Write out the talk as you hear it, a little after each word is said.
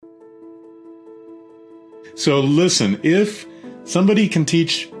So listen, if somebody can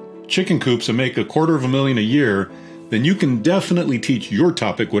teach chicken coops and make $250,000 a year, then you can definitely teach your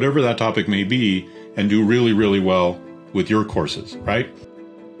topic, whatever that topic may be, and do really, really well with your courses, right?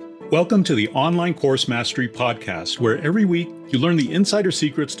 Welcome to the Online Course Mastery Podcast, where every week you learn the insider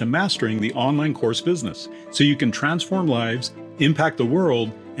secrets to mastering the online course business so you can transform lives, impact the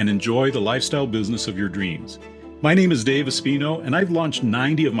world, and enjoy the lifestyle business of your dreams. My name is Dave Espino, and I've launched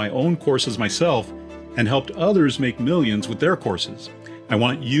 90 of my own courses myself and helped others make millions with their courses. I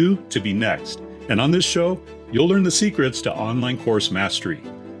want you to be next. And on this show, you'll learn the secrets to online course mastery.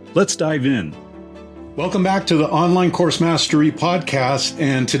 Let's dive in. Welcome back to the Online Course Mastery Podcast.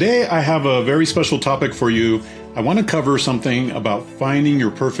 And today I have a very special topic for you. I want to cover something about finding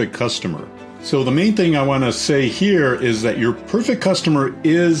your perfect customer. So the main thing I want to say here is that your perfect customer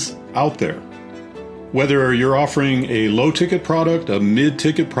is out there. Whether you're offering a low-ticket product, a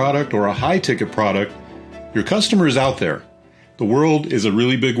mid-ticket product, or a high-ticket product, your customer is out there. The world is a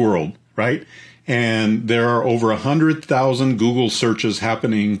really big world, right? And there are over 100,000 Google searches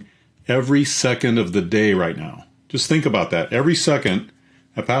happening every second of the day right now. Just think about that. Every second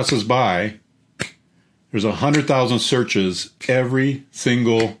that passes by, there's 100,000 searches every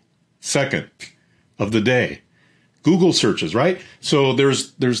single second of the day. Google searches, right? So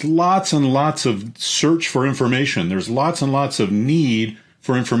there's lots and lots of search for information. There's lots and lots of need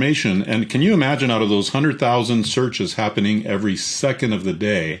for information. And can you imagine, out of those 100,000 searches happening every second of the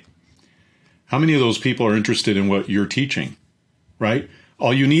day, how many of those people are interested in what you're teaching, right?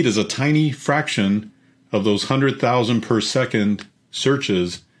 All you need is a tiny fraction of those 100,000 per second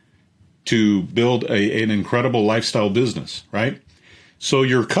searches to build an incredible lifestyle business, right? So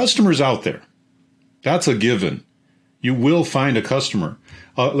your customer's out there. That's a given. You will find a customer.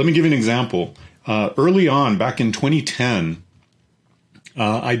 Let me give you an example. Early on, back in 2010,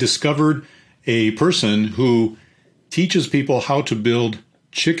 I discovered a person who teaches people how to build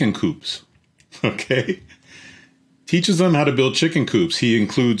chicken coops. Okay? Teaches them how to build chicken coops. He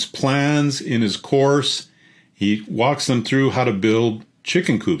includes plans in his course. He walks them through how to build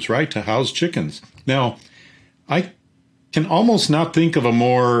chicken coops, right? To house chickens. Now, I can almost not think of a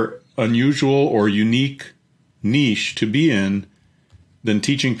more unusual or unique niche to be in than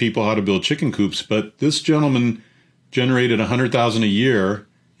teaching people how to build chicken coops. But this gentleman generated $100,000 a year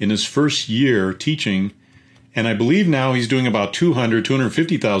in his first year teaching, and I believe now he's doing about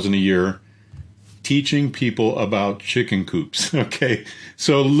 $250,000 a year teaching people about chicken coops. Okay,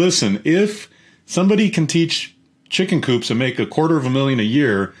 so listen, if somebody can teach chicken coops and make $250,000 a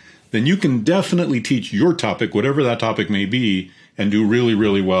year, then you can definitely teach your topic, whatever that topic may be, and do really,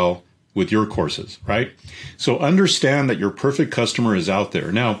 really well with your courses, right? So understand that your perfect customer is out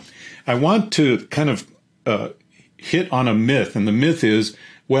there. Now, I want to kind of hit on a myth, and the myth is,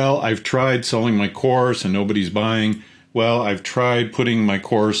 well, I've tried selling my course and nobody's buying. Well, I've tried putting my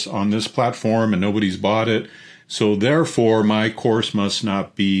course on this platform and nobody's bought it. So therefore, my course must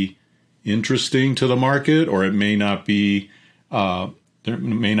not be interesting to the market, or it may not be, there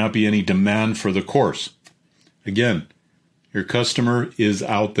may not be any demand for the course. Again, your customer is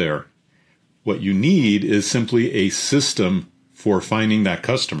out there. What you need is simply a system for finding that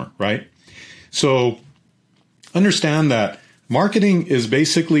customer, right? So understand that marketing is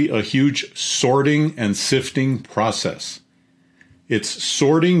basically a huge sorting and sifting process. It's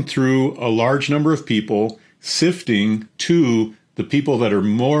sorting through a large number of people, sifting to the people that are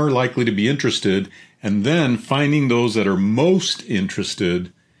more likely to be interested, and then finding those that are most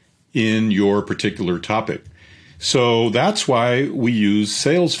interested in your particular topic. So that's why we use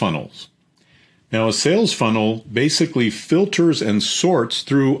sales funnels. Now, a sales funnel basically filters and sorts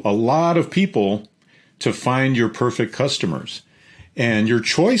through a lot of people to find your perfect customers. And your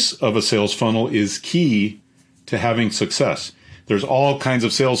choice of a sales funnel is key to having success. There's all kinds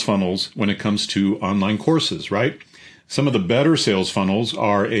of sales funnels when it comes to online courses, right? Some of the better sales funnels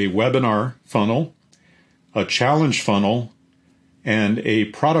are a webinar funnel, a challenge funnel, and a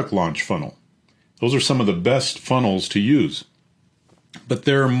product launch funnel. Those are some of the best funnels to use. But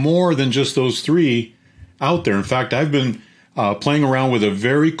there are more than just those three out there. In fact, I've been playing around with a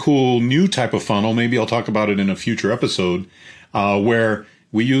very cool new type of funnel. Maybe I'll talk about it in a future episode, where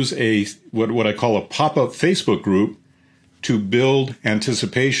we use what I call a pop-up Facebook group to build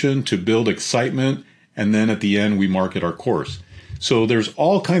anticipation, to build excitement, and then at the end we market our course. So there's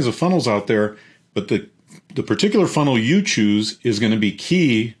all kinds of funnels out there, but the particular funnel you choose is going to be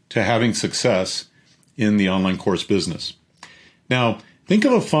key to having success in the online course business. Now, think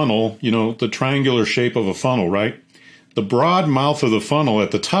of a funnel, the triangular shape of a funnel, right? The broad mouth of the funnel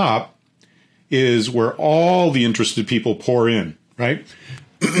at the top is where all the interested people pour in, right?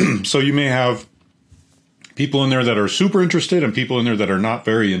 So you may have People in there that are super interested and people in there that are not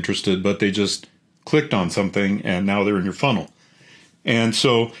very interested, but they just clicked on something and now they're in your funnel. And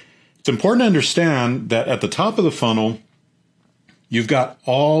so it's important to understand that at the top of the funnel, you've got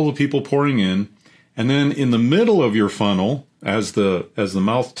all the people pouring in. And then in the middle of your funnel, as the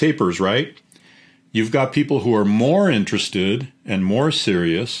mouth tapers, right, you've got people who are more interested and more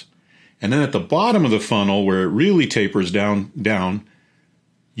serious. And then at the bottom of the funnel, where it really tapers down,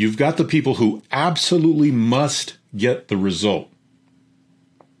 you've got the people who absolutely must get the result.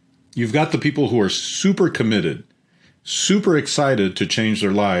 You've got the people who are super committed, super excited to change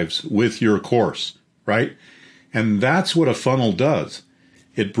their lives with your course, right? And that's what a funnel does.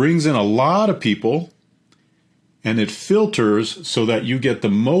 It brings in a lot of people and it filters so that you get the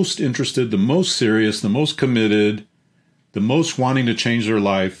most interested, the most serious, the most committed, the most wanting to change their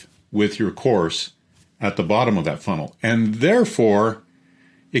life with your course at the bottom of that funnel. And therefore,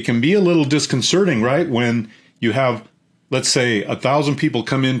 it can be a little disconcerting, right? When you have, let's say, 1,000 people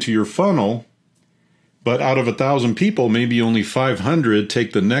come into your funnel, but out of 1,000 people, maybe only 500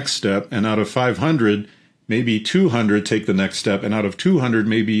 take the next step, and out of 500, maybe 200 take the next step, and out of 200,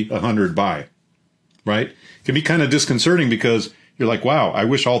 maybe 100 buy, right? It can be kind of disconcerting because you're like, wow, I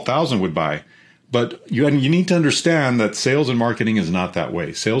wish all 1,000 would buy. But you need to understand that sales and marketing is not that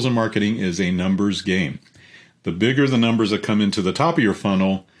way. Sales and marketing is a numbers game. The bigger the numbers that come into the top of your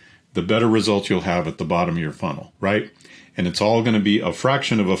funnel, the better results you'll have at the bottom of your funnel, right? And it's all going to be a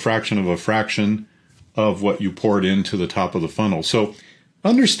fraction of a fraction of a fraction of what you poured into the top of the funnel. So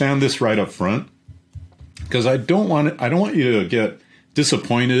understand this right up front, because I don't want you to get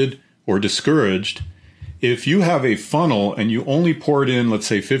disappointed or discouraged if you have a funnel and you only poured in, let's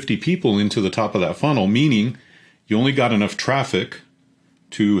say, 50 people into the top of that funnel, meaning you only got enough traffic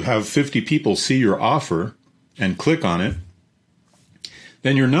to have 50 people see your offer and click on it,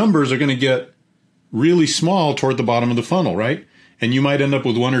 then your numbers are going to get really small toward the bottom of the funnel, right? And you might end up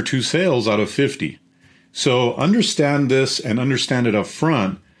with 1 or 2 sales out of 50. So understand this and understand it up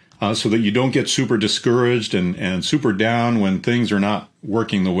front so that you don't get super discouraged and super down when things are not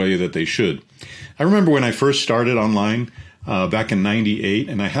working the way that they should. I remember when I first started online back in 98,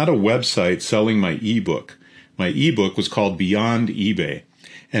 and I had a website selling my ebook. My ebook was called Beyond eBay,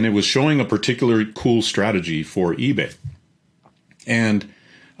 and it was showing a particular cool strategy for eBay. And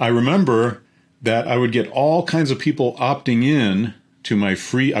I remember that I would get all kinds of people opting in to my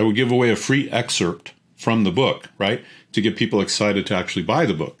free, I would give away a free excerpt from the book, right, to get people excited to actually buy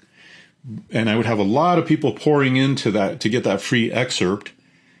the book. And I would have a lot of people pouring into that to get that free excerpt.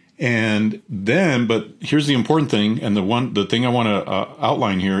 And then, but here's the important thing, and the thing I want to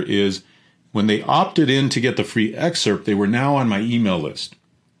outline here is when they opted in to get the free excerpt, they were now on my email list.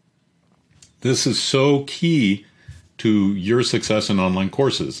 This is so key to your success in online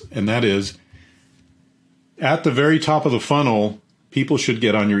courses, and that is at the very top of the funnel, people should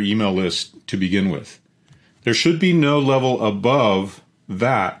get on your email list to begin with. There should be no level above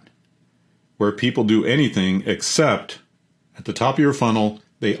that where people do anything except at the top of your funnel,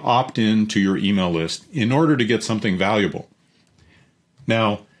 they opt in to your email list in order to get something valuable.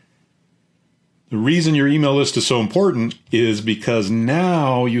 Now, the reason your email list is so important is because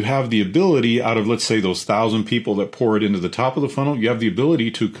now you have the ability, out of, let's say, those 1,000 people that pour it into the top of the funnel, you have the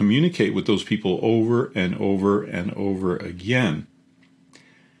ability to communicate with those people over and over and over again.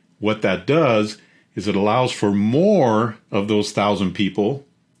 What that does is it allows for more of those 1,000 people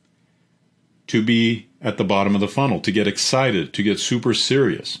to be at the bottom of the funnel, to get excited, to get super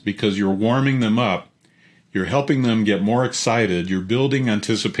serious, because you're warming them up, you're helping them get more excited, you're building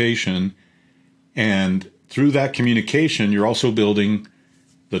anticipation, and through that communication, you're also building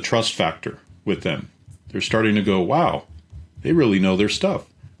the trust factor with them. They're starting to go, wow, they really know their stuff.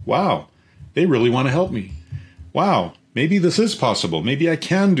 Wow, they really want to help me. Wow, maybe this is possible. Maybe I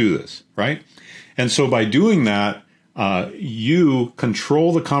can do this, right? And so by doing that, you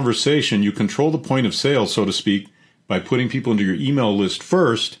control the conversation, you control the point of sale, so to speak, by putting people into your email list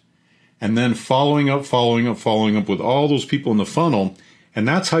first, and then following up with all those people in the funnel. And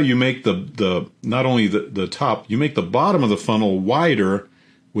that's how you make the not only the top, you make the bottom of the funnel wider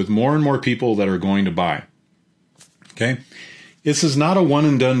with more and more people that are going to buy. Okay? This is not a one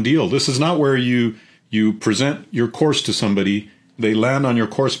and done deal. This is not where you present your course to somebody, they land on your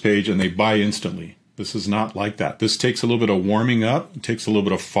course page and they buy instantly. This is not like that. This takes a little bit of warming up, it takes a little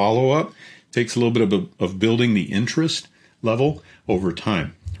bit of follow up, it takes a little bit of building the interest level over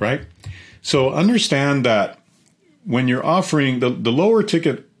time, right? So understand that when you're offering the lower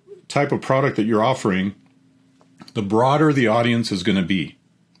ticket type of product that you're offering, the broader the audience is going to be,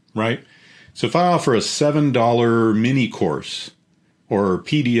 right? So if I offer a $7 mini course or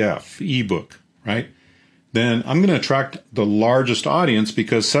PDF ebook, right? then I'm going to attract the largest audience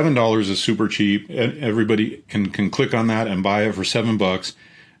because $7 is super cheap. Everybody can click on that and buy it for $7,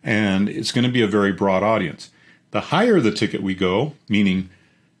 and it's going to be a very broad audience. The higher the ticket we go, meaning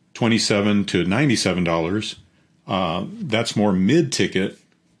 $27 to $97, that's more mid-ticket,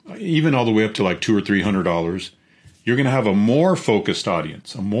 even all the way up to like $200 or $300. You're going to have a more focused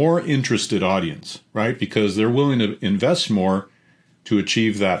audience, a more interested audience, right? Because they're willing to invest more to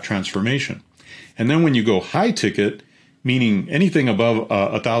achieve that transformation. And then when you go high ticket, meaning anything above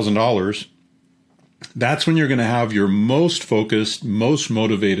 $1,000, that's when you're going to have your most focused, most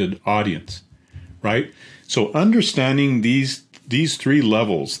motivated audience, right? So understanding these three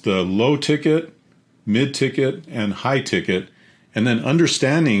levels, the low ticket, mid ticket, and high ticket, and then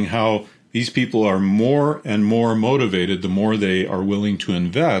understanding how these people are more and more motivated the more they are willing to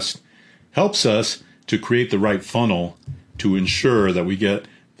invest, helps us to create the right funnel to ensure that we get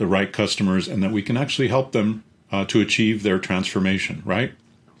the right customers and that we can actually help them to achieve their transformation, right?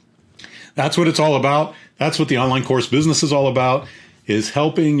 That's what it's all about. That's what the online course business is all about, is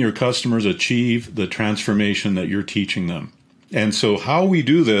helping your customers achieve the transformation that you're teaching them. And so how we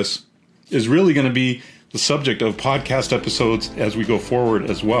do this is really going to be the subject of podcast episodes as we go forward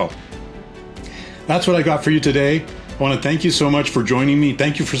as well. That's what I got for you today. I want to thank you so much for joining me.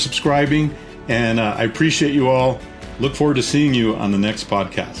 Thank you for subscribing, and I appreciate you all. Look forward to seeing you on the next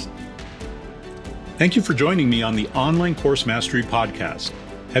podcast. Thank you for joining me on the Online Course Mastery Podcast.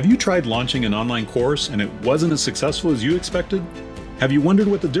 Have you tried launching an online course and it wasn't as successful as you expected? Have you wondered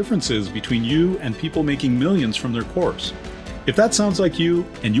what the difference is between you and people making millions from their course? If that sounds like you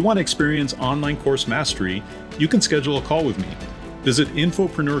and you want to experience online course mastery, you can schedule a call with me. Visit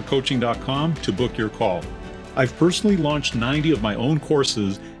infopreneurcoaching.com to book your call. I've personally launched 90 of my own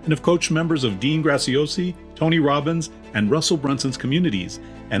courses and have coached members of Dean Graziosi, Tony Robbins, and Russell Brunson's communities,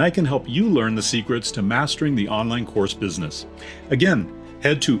 and I can help you learn the secrets to mastering the online course business. Again,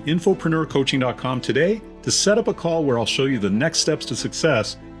 head to infopreneurcoaching.com today to set up a call where I'll show you the next steps to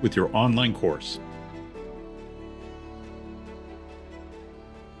success with your online course.